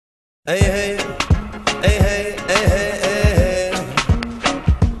hey, hey, hey, hey, hey,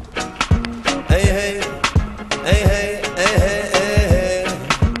 hey, hey, hey, hey, hey, hey,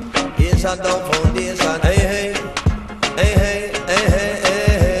 it's a down foundation. Hey, hey, hey, hey, hey,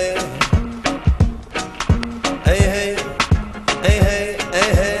 hey, hey, hey, hey, hey,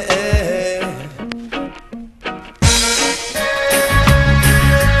 hey, hey.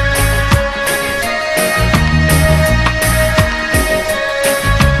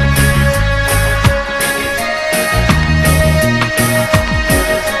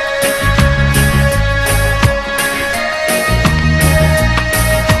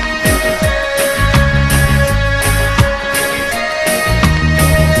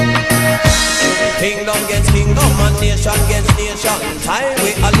 Kingdom against kingdom and nation against nation. Time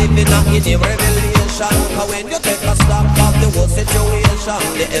we are living in a revelation. Cause when you take a stock of the whole situation,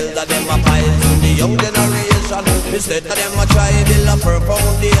 the elder them a pile to the young generation. Instead of them a try build a firm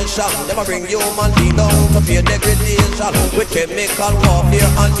foundation, them a bring human being down to fear degradation. With chemical warfare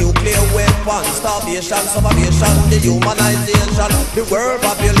and nuclear weapons, starvation, starvation, dehumanization. The world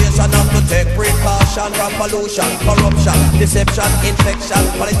population have to take precaution from pollution, corruption, deception, infection.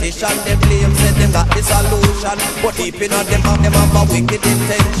 Politicians they blame, say them got the solution, but deep in them have a wicked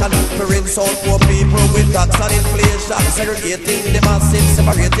intention to insult poor people with tax and inflation, segregating the masses,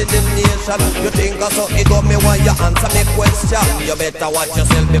 separating the nation. You think of something got me while you answer me question. You better watch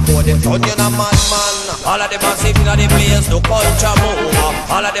yourself before they turn you a madman. All of the massive in the place to culture move.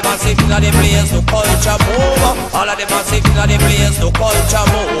 All of the massive in the place to culture move. All of the massive in the place to culture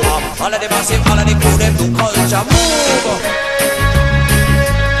move. All of the massive, all of the crew them to culture move.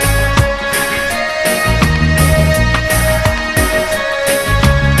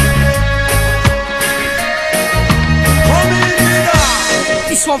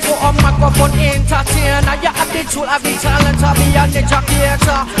 This one for a microphone entertainer. You have the tool, have the talent to be an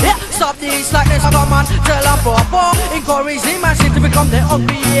educator. Yeah, stop this like this, come on, tell a papa. Encourage the masses to become the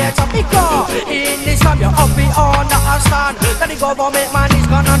creator. Because in this time you're up beyond understand that the government man is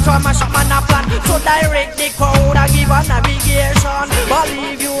gonna try my shop man a plan. So direct the crowd and give a navigation.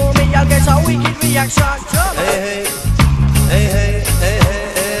 Believe you me, I'll get a wicked reaction. Hey, hey, hey, hey, hey,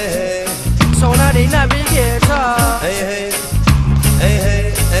 hey, hey. So now the navigator. Hey, hey. Hey, hey,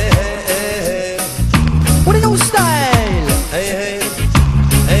 hey, hey, hey, hey. What is your style? Hey, hey,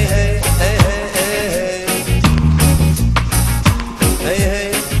 hey, hey, hey, hey, hey. Hey, hey,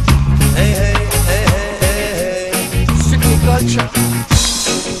 hey, hey, hey, hey, hey. City culture.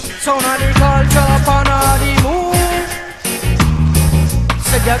 Sound of the culture upon all the move.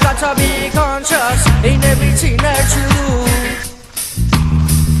 So you gotta be conscious in everything that you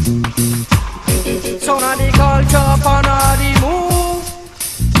do. Sound of the culture upon all the move.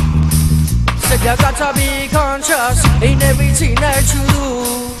 So you gotta be conscious in everything that you do.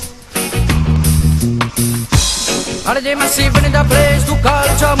 All of the massive in the place to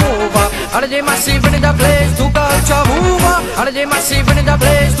culture move. All of the massive in the place to culture move. All of the massive in the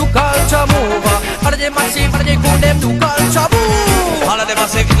place to culture move. All of the massive and the good them to culture move. All of them are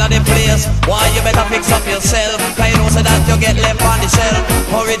safe in the place. Why you better fix up yourself? Cause you know so that you get left on the shelf.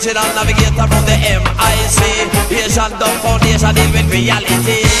 Original navigator from the MIC. Asian Dumb Foundation deal with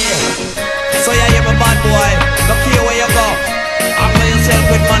reality. So yeah, you're a bad boy. Look here where you go. Handle yourself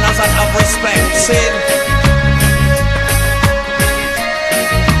with manners and have respect. Sin.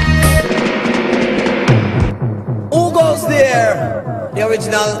 Who goes there? The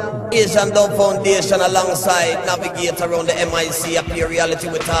original Asian Dumb Foundation alongside Navigator around the MIC. Appear reality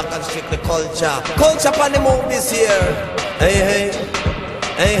with talk and strictly culture. Culture on the move this year. Hey, hey,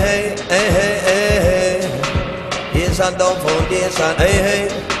 hey, hey, hey, hey, hey, hey. Asian Dumb Foundation. Hey,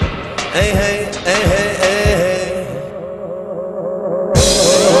 hey. Hey, hey, hey, hey, hey, hey.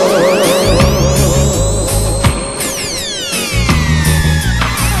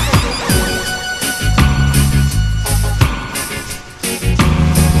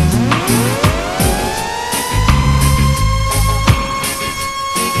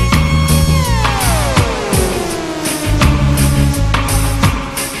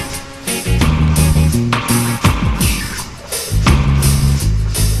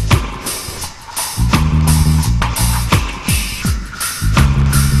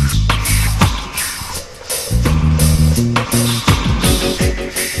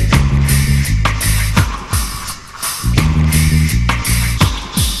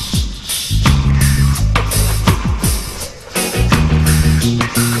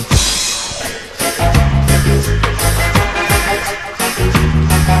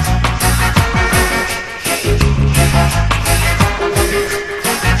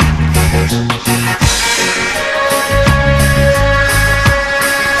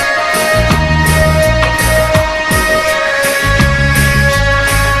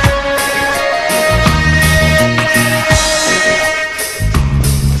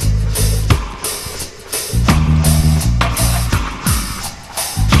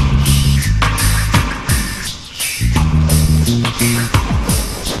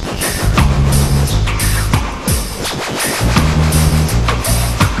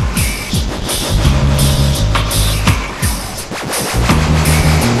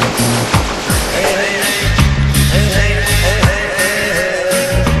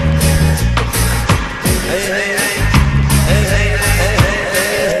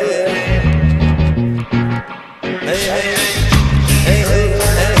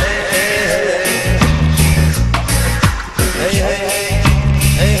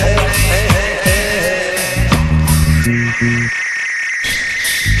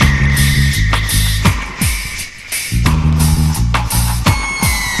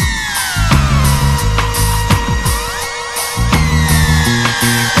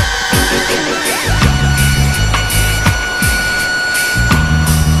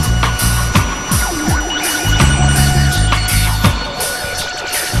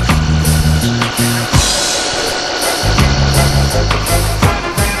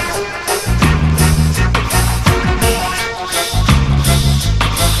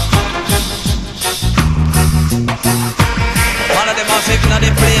 in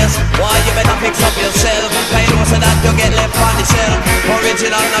the place. Why you better fix up yourself? Cause you know so that you get left on the shelf.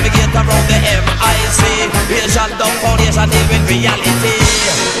 Original navigator around the MIC. Asian dumb foundation deal with reality.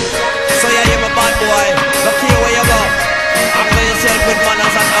 So yeah, you're my bad boy. Look here where you go. Handle yourself with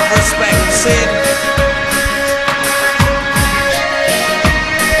manners and have respect. See?